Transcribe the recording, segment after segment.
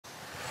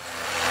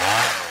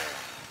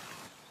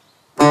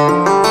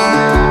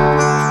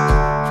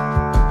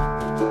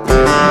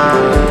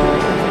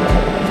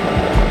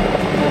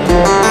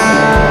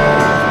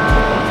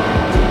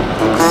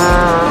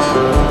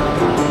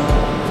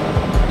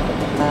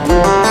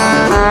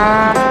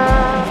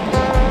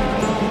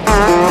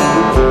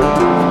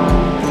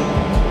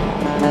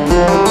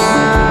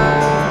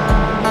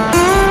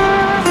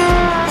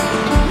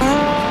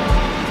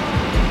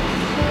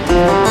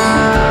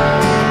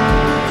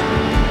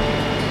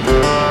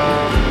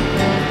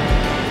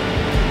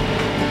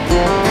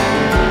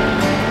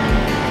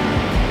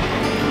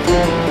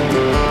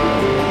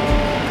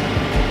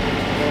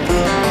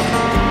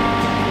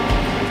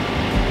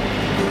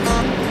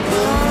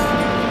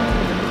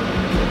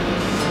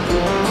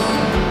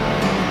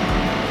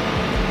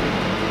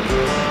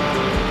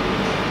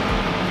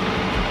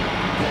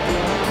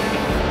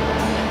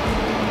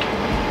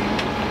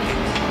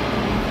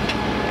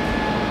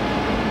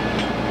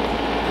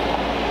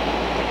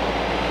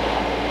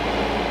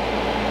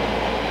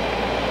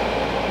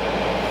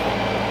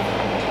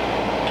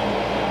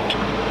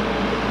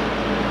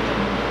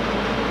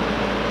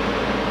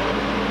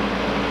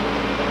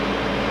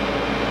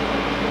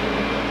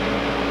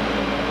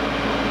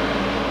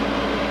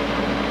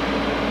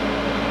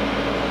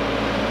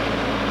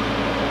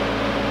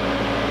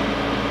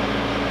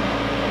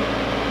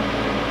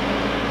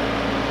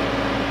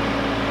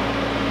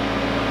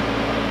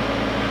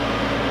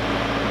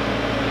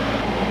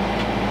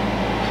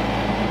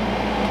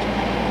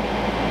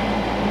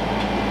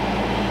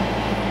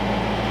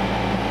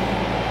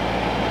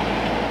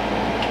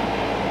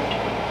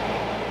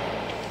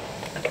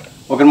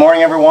good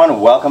morning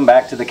everyone. Welcome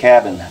back to the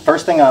cabin.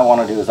 First thing I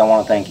want to do is I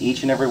want to thank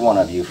each and every one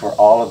of you for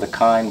all of the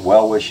kind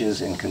well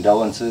wishes and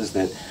condolences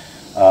that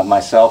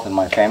myself and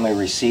my family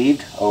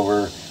received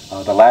over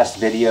the last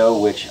video,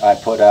 which I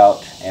put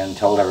out and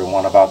told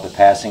everyone about the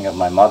passing of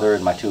my mother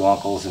and my two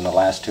uncles in the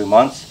last 2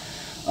 months.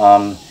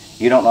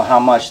 You don't know how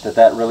much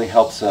that really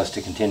helps us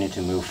to continue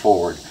to move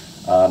forward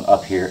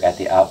up here at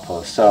the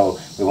Outpost. So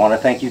we want to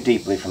thank you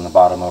deeply from the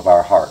bottom of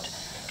our heart.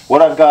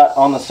 What I've got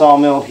on the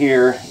sawmill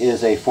here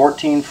is a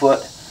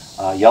 14-foot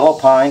yellow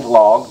pine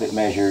log that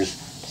measures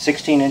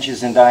 16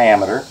 inches in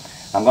diameter.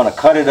 I'm going to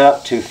cut it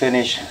up to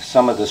finish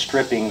some of the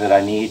stripping that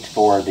I need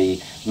for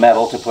the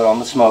metal to put on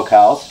the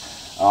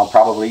smokehouse. I'll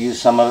probably use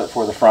some of it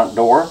for the front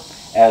door,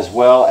 as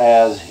well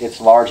as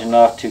it's large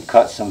enough to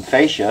cut some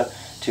fascia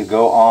to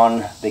go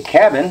on the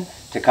cabin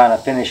to kind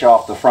of finish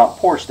off the front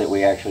porch that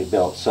we actually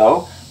built.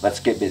 So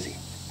let's get busy.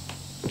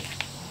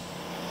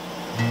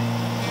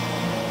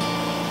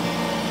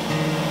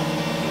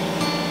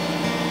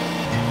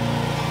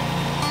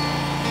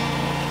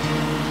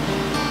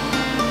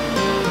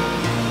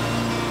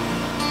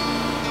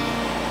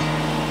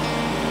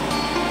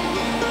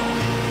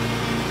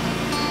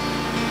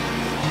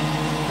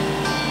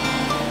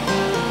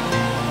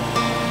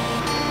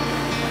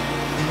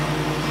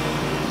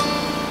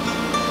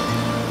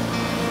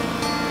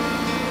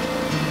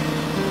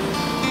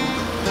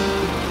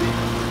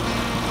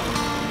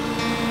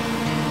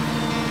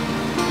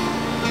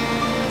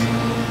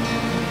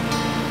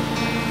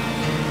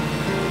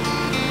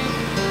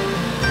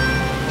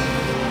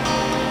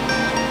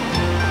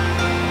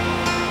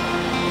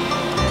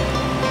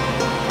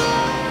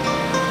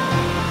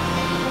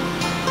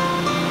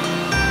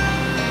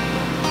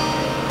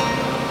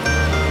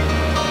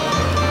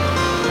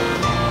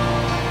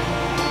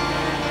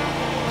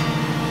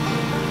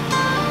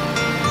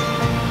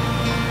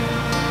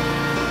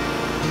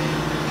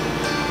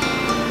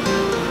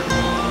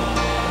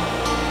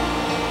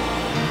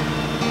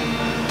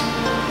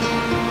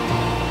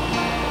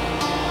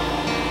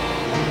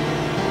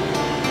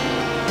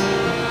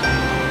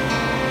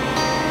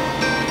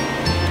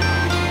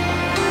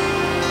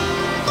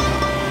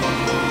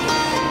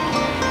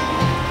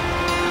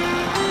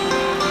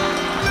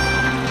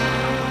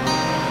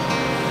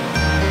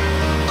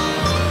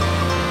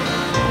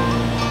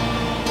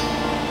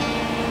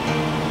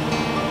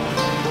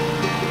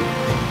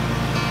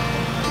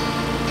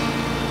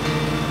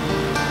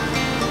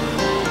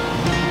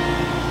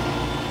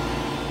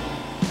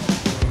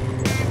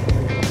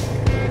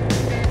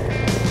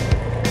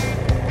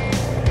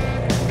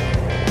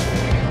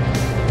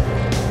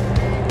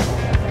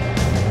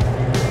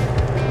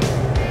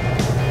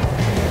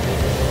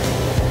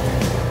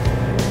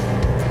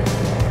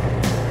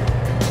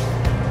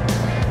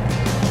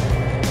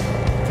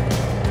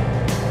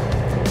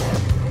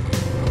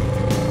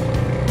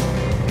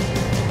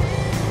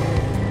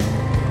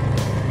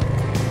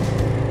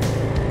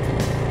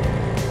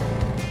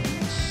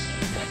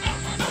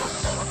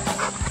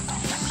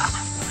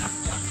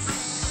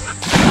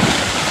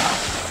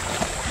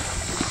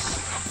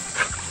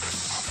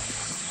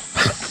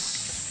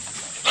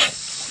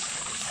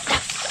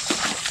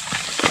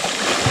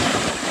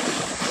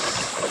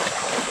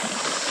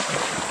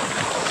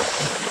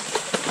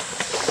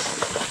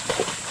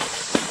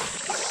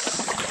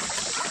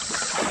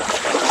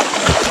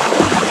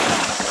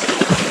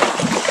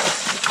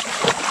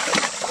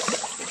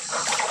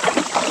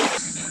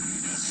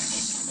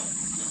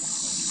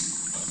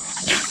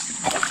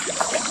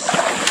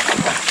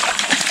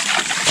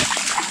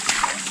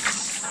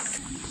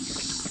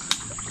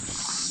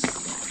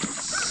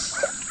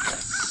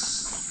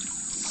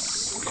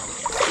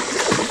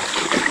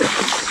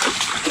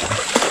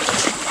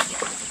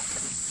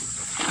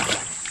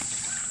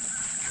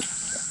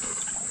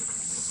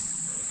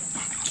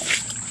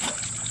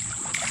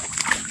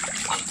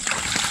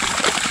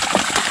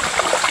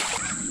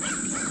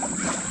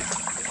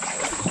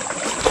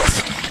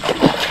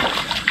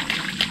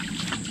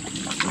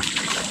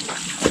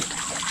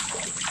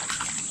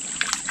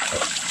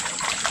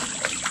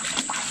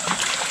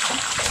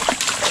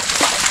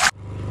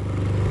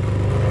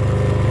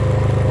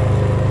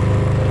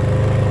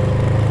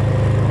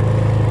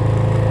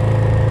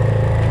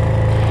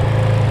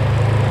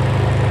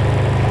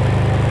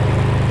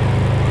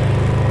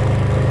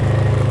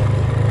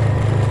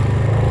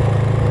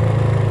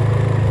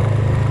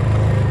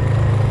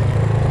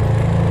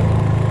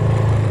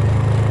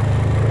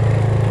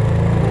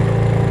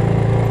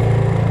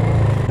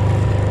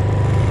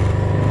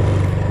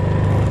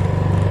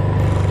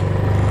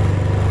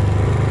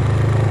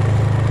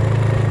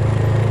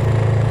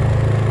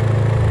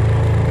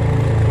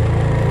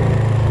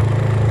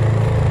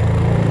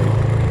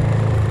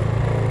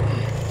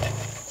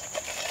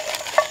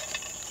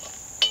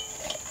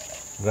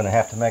 I'm going to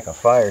have to make a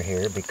fire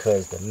here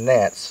because the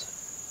gnats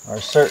are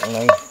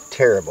certainly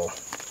terrible,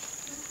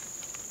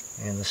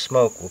 and the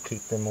smoke will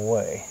keep them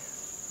away.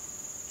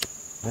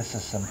 This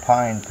is some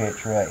pine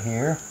pitch right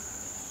here.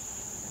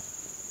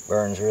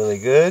 Burns really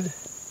good.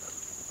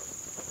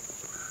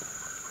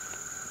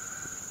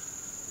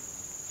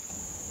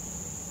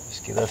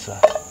 get us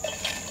a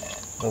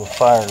little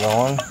fire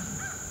going.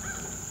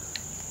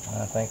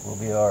 I think we'll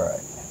be all right.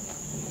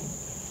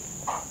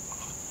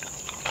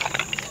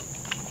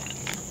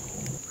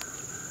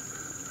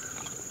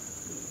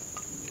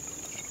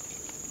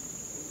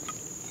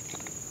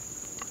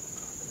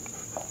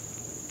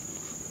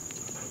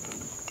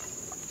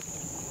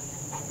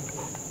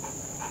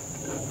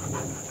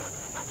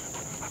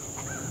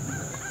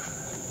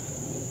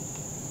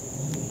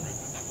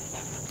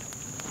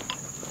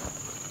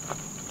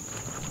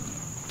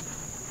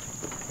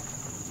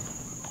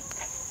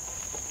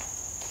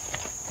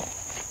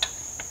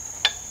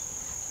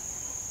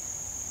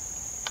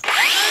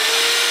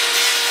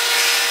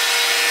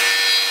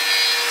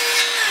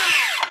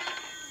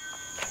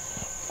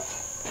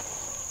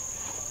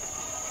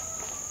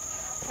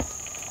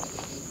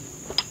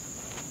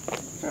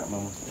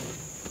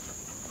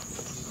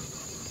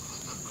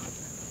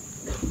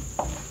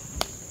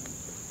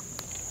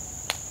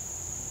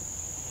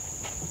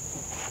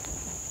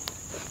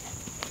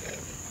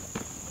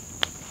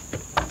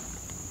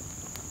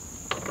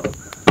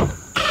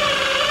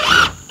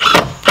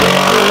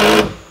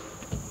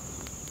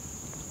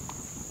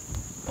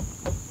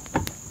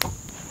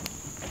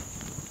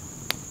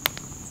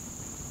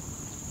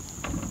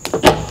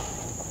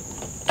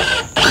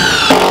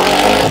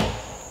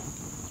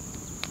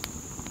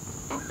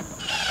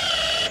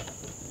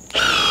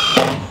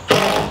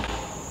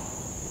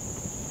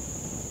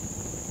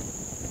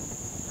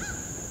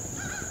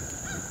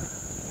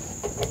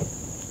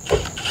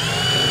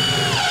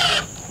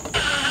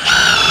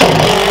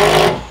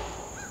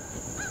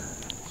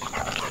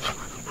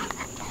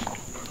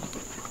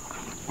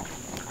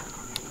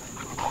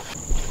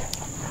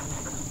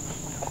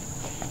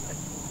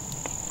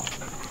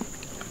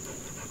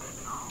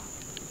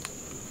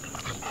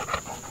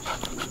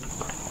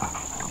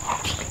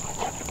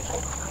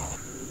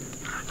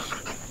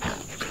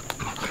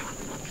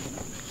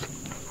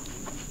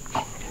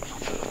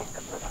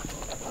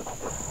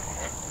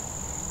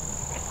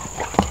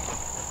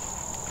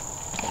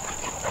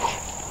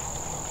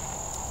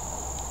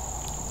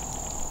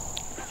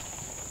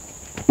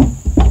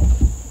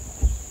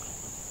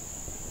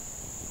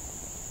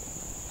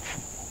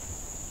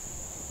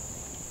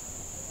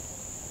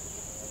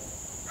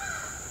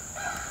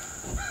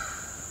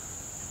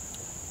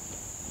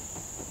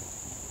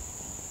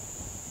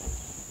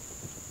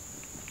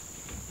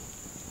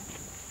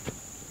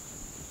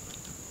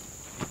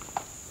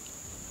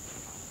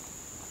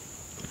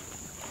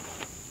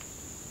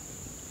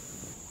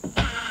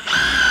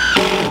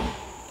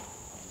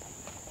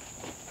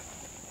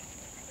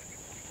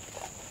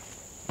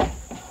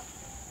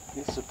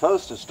 It's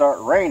supposed to start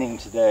raining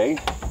today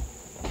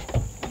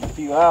in a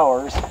few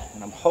hours,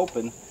 and I'm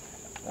hoping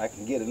I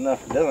can get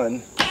enough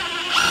done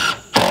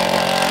to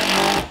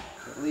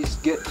at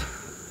least get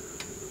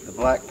the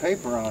black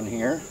paper on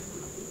here.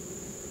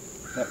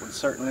 That would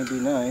certainly be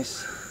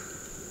nice.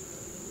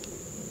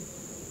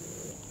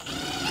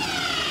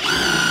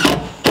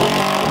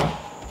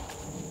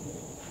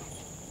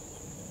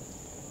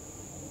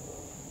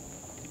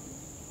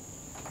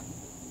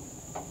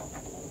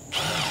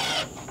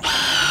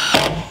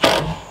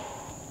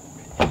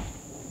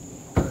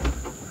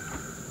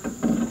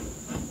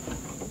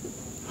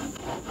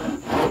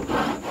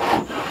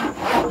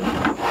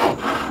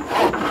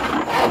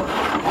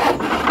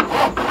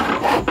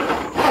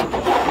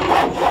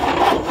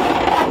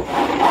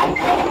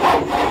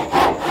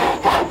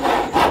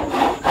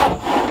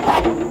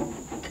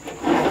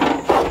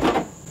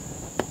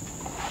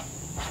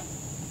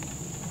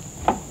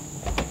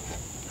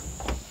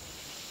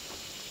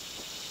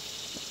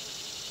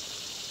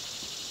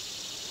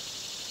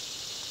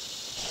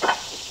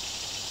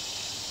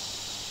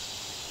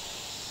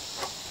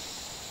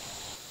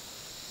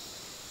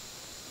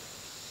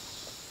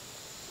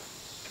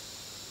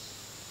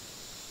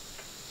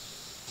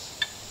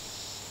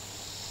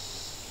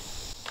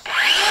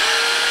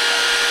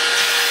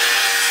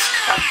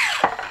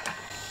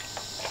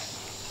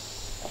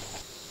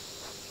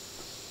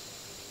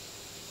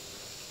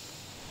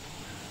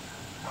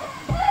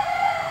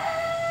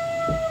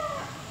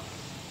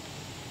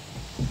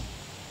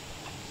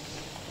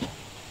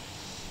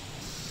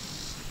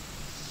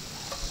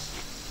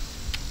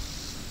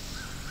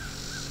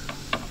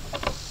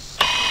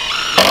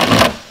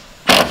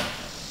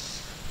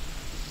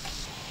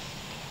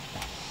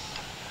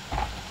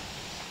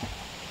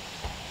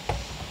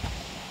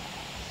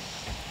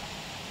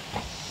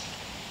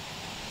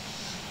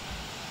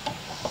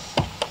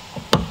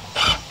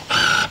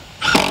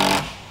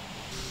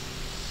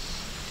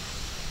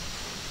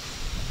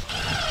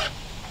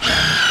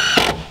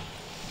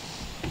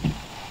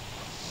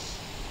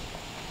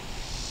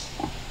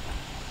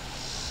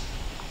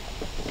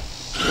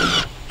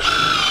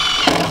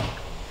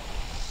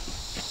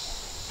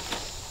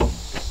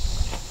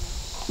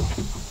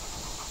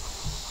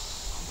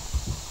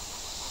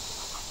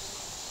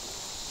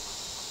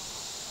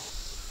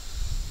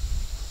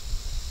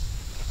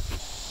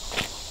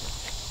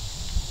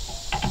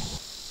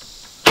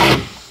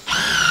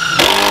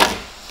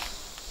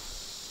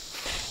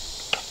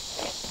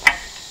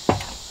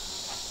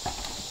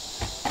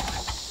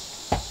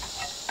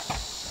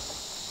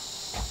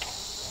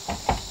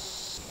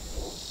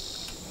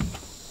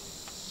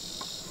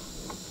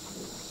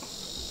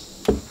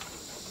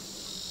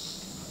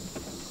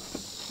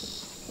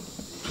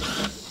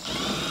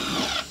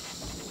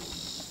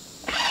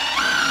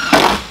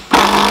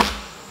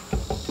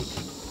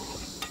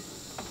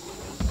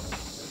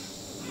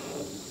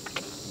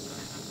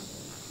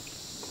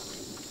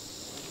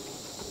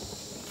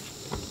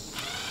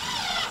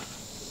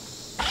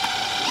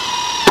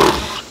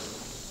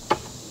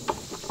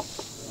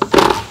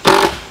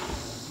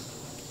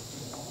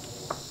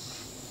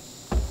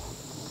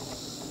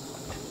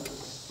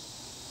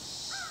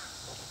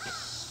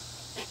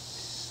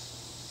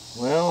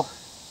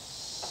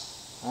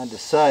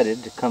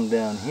 decided to come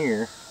down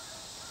here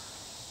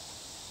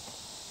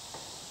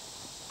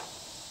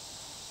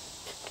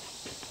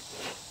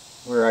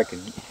where I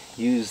could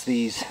use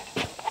these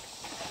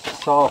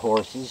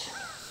sawhorses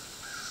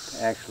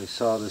to actually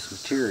saw this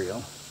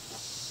material.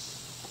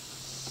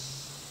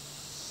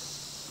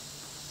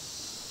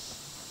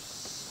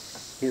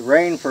 It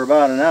rained for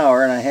about an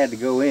hour and I had to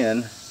go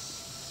in,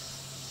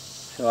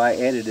 so I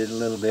edited a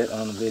little bit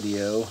on the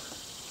video.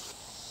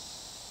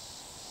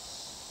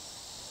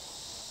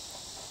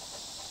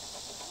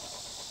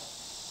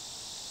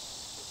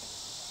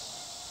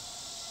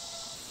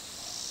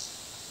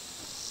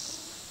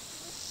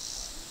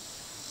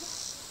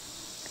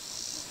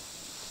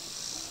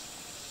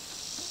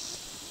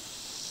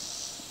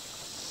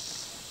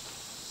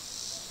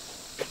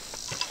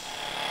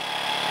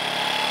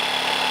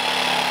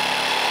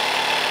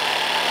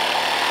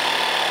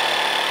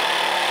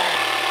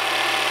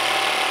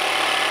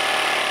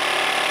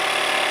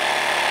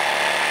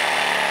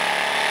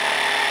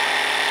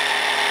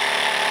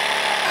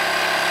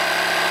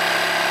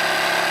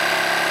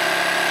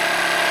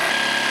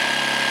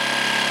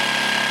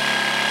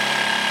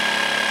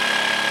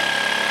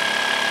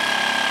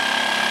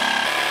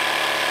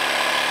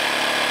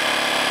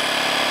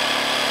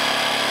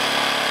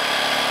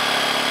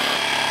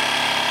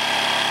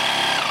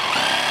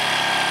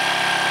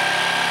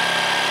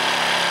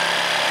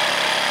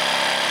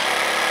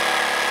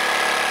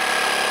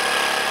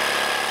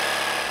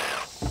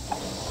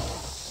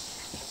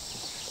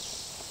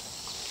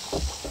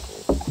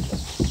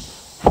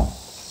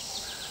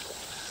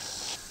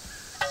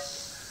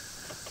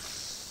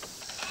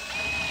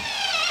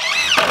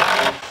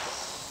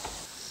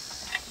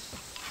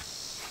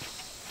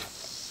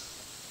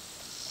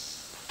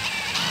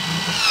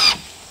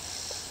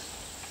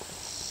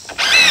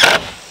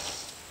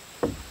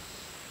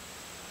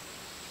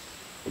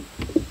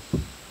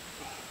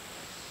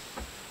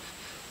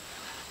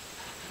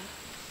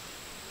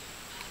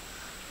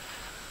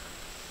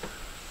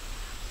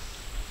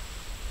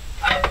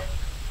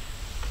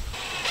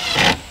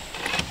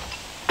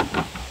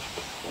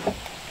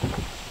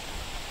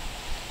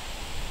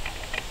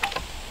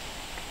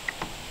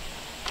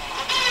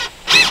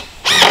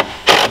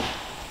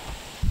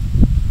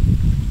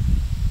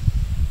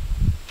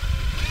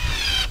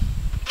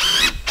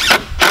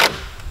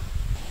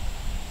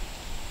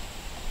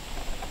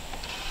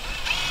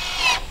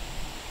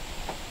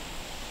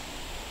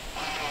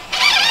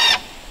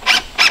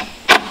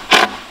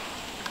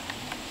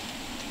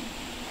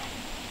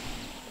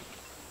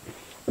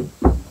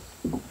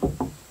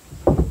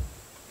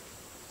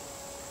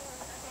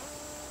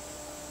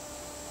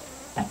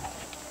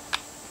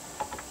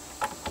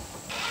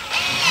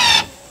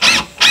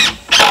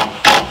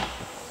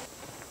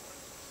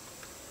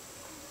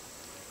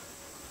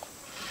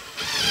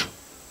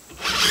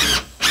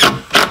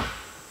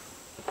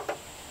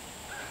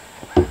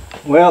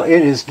 Well,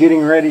 it is getting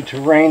ready to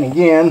rain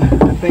again,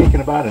 I think in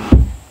about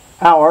an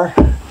hour.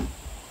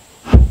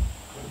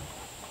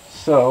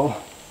 So,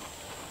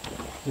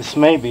 this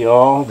may be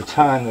all the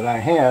time that I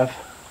have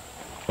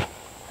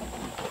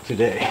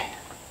today.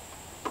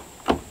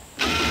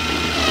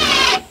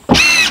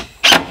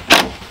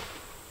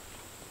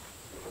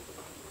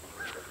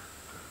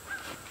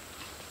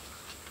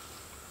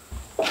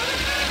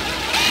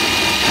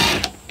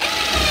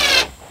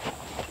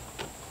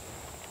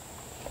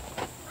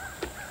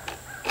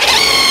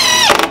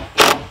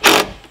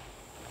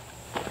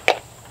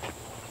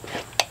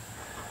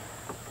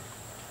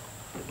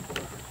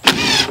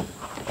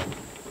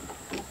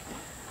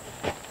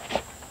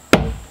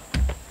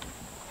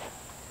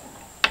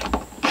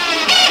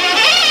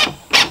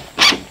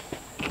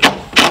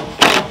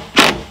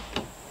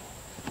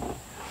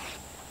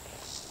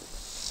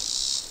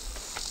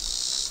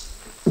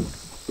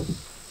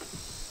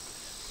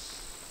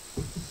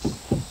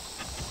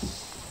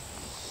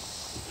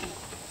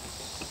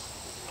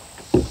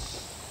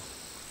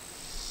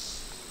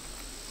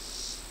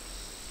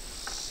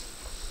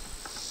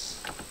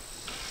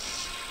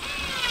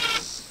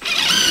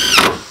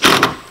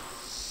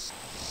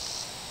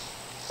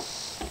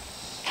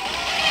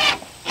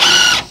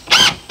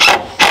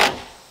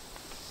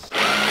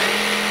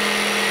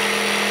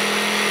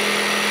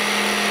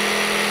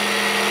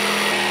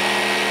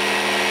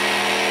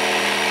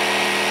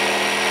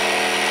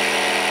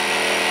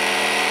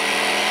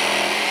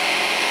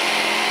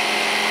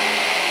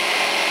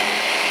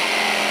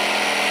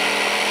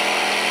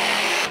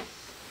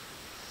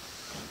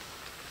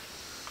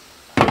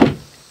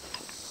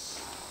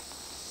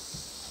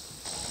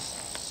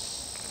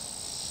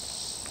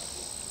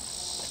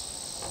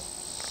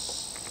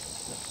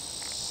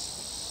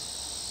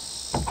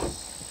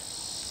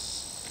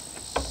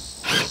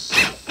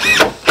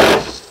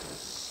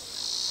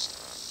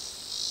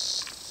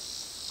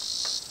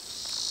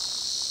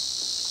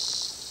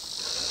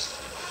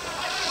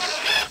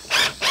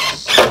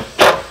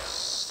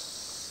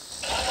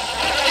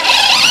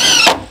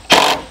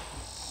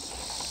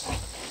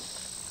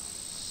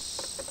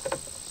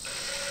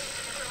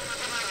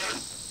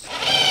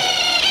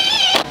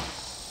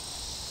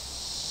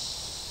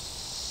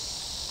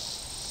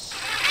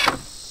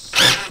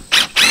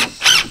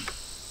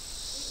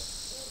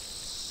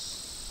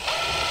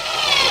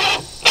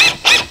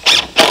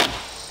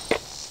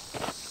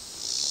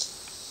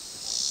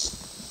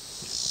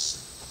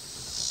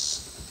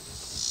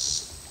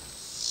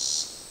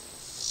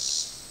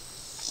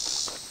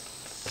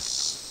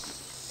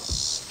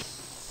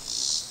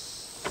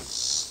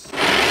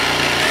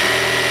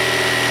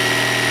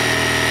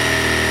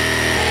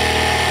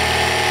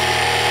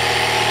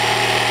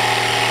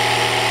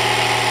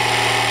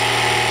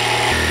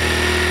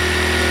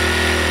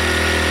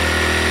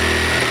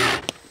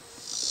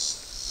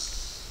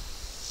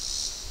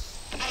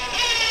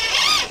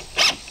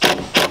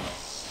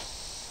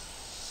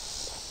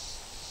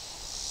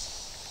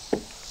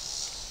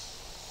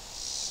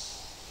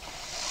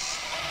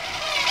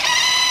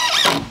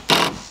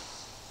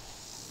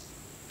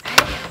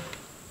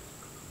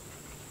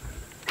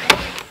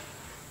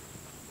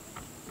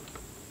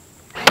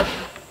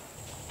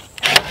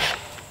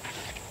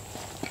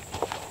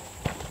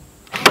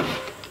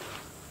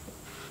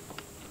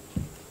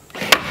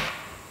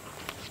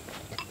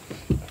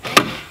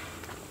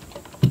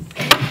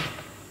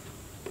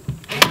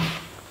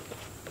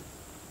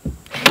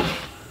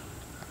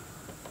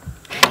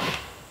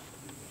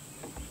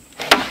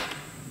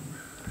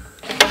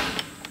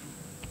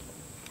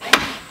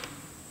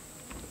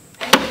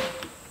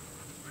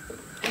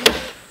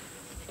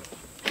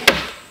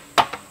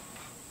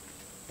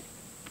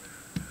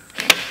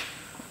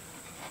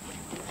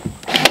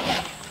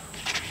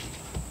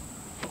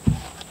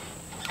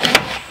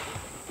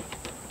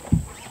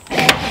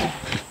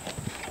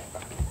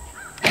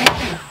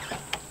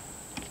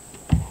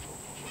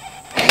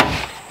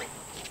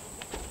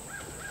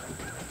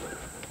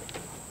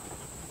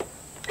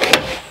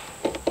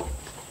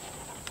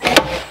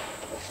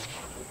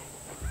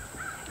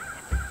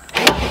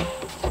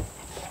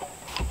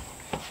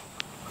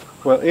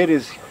 Well, it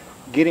is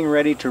getting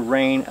ready to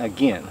rain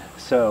again,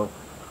 so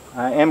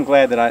I am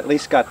glad that I at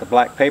least got the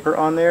black paper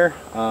on there.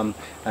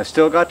 I've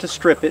still got to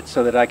strip it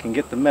so that I can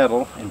get the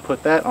metal and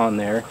put that on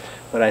there,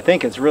 but I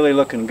think it's really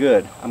looking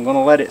good. I'm going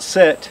to let it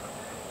sit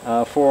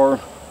for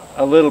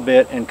a little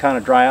bit and kind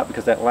of dry out,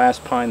 because that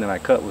last pine that I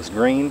cut was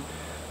green,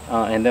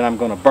 and then I'm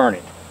going to burn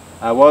it.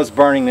 I was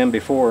burning them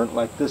before,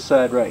 like this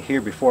side right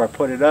here, before I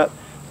put it up.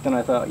 Then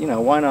I thought, you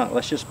know, why not?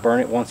 Let's just burn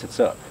it once it's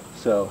up.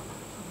 So,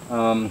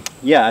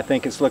 yeah, I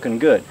think it's looking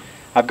good.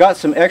 I've got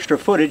some extra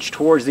footage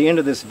towards the end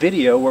of this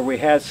video where we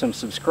had some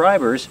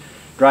subscribers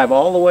drive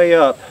all the way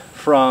up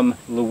from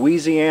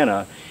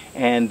Louisiana,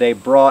 and they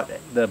brought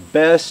the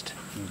best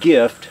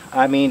gift.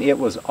 I mean, it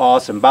was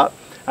awesome. I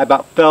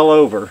about fell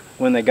over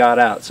when they got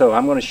out. So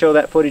I'm going to show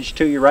that footage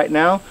to you right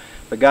now.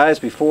 But guys,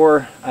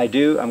 before I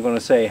do, I'm going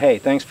to say, hey,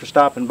 thanks for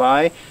stopping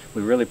by.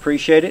 We really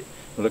appreciate it.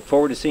 We look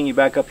forward to seeing you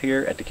back up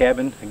here at the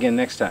cabin again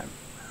next time.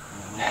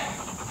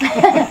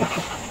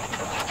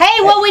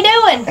 Hey, what we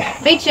doing?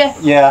 Beat you.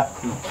 Yeah,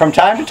 from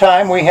time to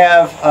time we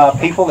have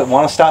people that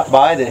want to stop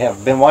by that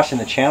have been watching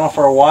the channel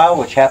for a while,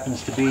 which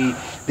happens to be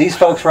these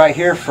folks right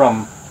here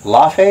from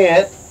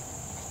Lafayette,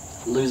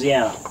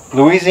 Louisiana.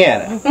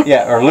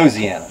 Yeah, or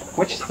Louisiana.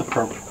 Which is the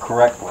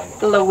correct way?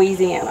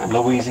 Louisiana.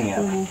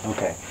 Louisiana.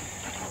 Okay.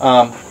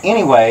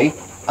 Anyway,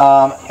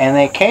 and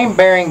they came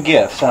bearing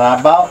gifts, and I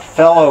about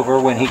fell over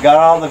when he got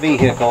out of the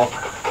vehicle.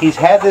 He's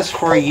had this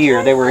for a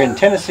year. They were in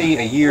Tennessee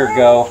a year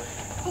ago.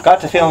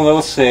 Got to feeling a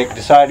little sick,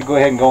 decided to go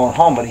ahead and go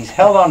home, but he's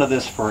held on to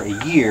this for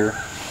a year.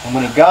 And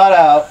when he got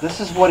out, this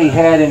is what he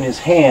had in his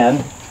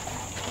hand.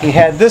 He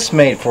had this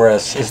made for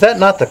us. Is that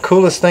not the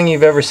coolest thing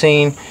you've ever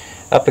seen?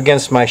 Up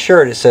against my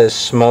shirt it says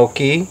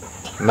Smoky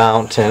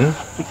Mountain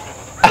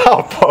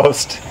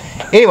Outpost.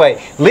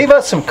 Anyway, leave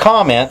us some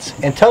comments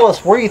and tell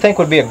us where you think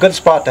would be a good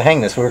spot to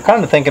hang this. We were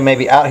kind of thinking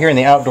maybe out here in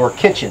the outdoor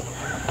kitchen.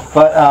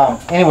 But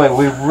anyway,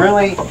 we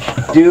really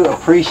do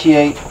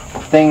appreciate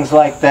things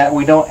like that.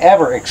 We don't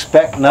ever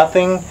expect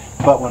nothing,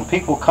 but when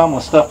people come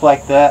with stuff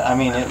like that, I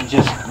mean, it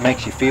just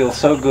makes you feel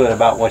so good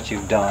about what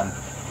you've done.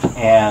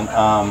 And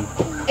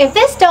if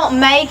this don't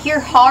make your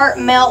heart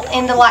melt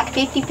into like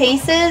 50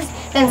 pieces,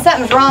 then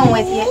something's wrong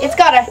with you. It's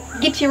got to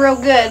get you real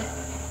good.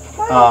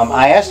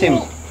 I asked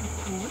him,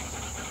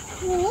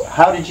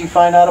 how did you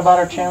find out about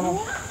our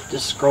channel?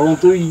 Just scrolling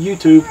through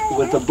YouTube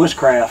with the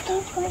bushcraft,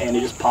 and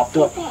it just popped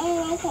up.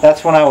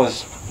 That's when I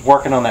was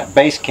working on that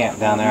base camp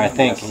down there, I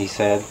think, he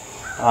said.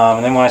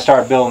 And then when I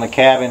started building the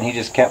cabin, he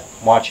just kept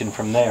watching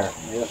from there.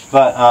 Yep.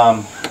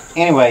 But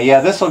anyway, yeah,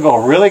 this will go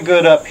really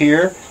good up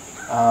here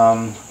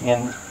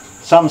in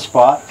some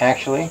spot,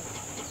 actually.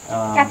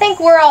 I think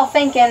we're all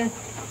thinking,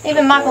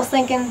 even Michael's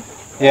thinking,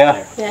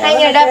 yeah,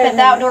 hanging it up at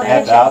the outdoor kitchen.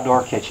 At the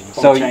outdoor kitchen.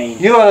 So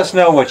you let us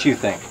know what you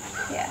think.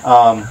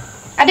 Yeah.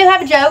 I do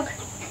have a joke.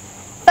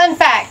 Fun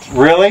fact.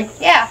 Really?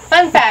 Yeah,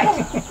 fun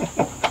fact.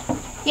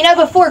 You know,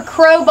 before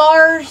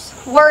crowbars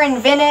were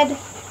invented,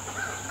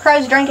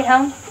 crows drink at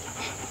home.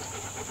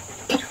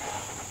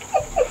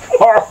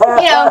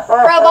 You know,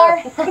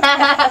 crowbar.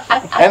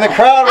 And the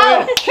crowd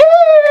went,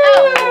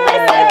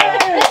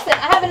 listen,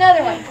 I have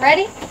another one.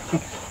 Ready?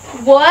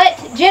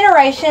 What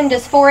generation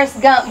does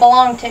Forrest Gump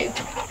belong to?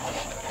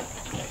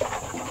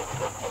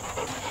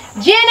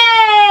 Gen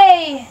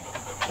A!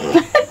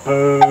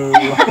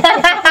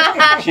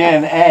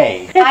 Gen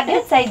A. I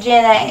did say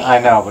Gen A. I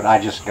know, but I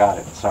just got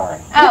it. Sorry.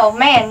 Oh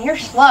man, you're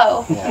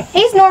slow. Yeah.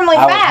 He's normally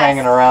I fast. was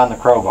hanging around the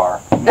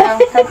crowbar. No.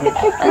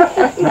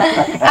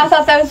 I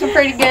thought those were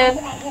pretty good.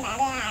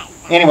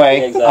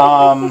 Anyway,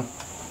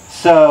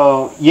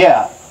 so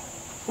yeah,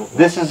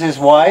 this is his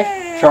wife,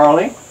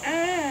 Charlie.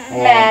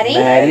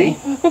 Maddie.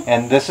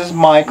 And this is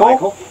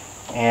Michael.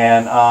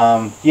 And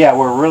yeah,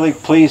 we're really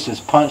pleased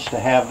as punch to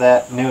have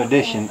that new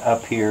addition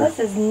up here. This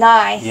is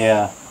nice.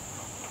 Yeah,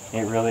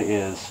 it really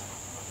is.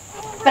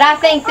 But I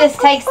think this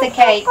takes the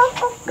cake.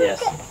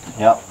 Yes.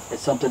 Yep.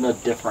 It's something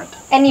different.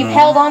 And you've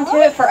held on to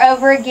it for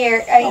over a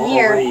year.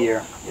 Over a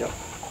year. Yep.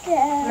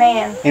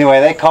 Man.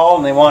 Anyway, they called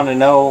and they wanted to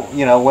know,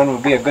 you know, when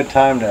would be a good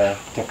time to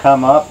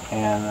come up,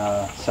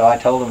 and so I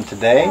told them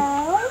today,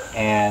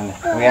 and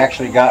we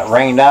actually got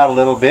rained out a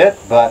little bit,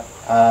 but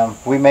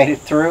we made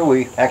it through.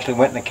 We actually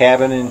went in the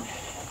cabin and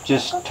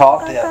just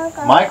talked.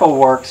 Michael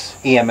works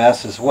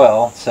EMS as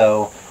well,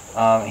 so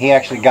he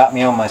actually got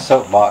me on my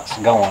soapbox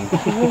going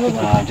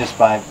just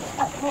by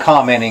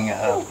commenting,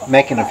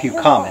 making a few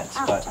comments.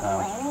 But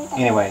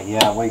anyway,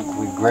 yeah, we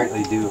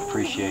greatly do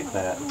appreciate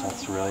that.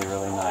 That's really,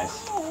 really nice.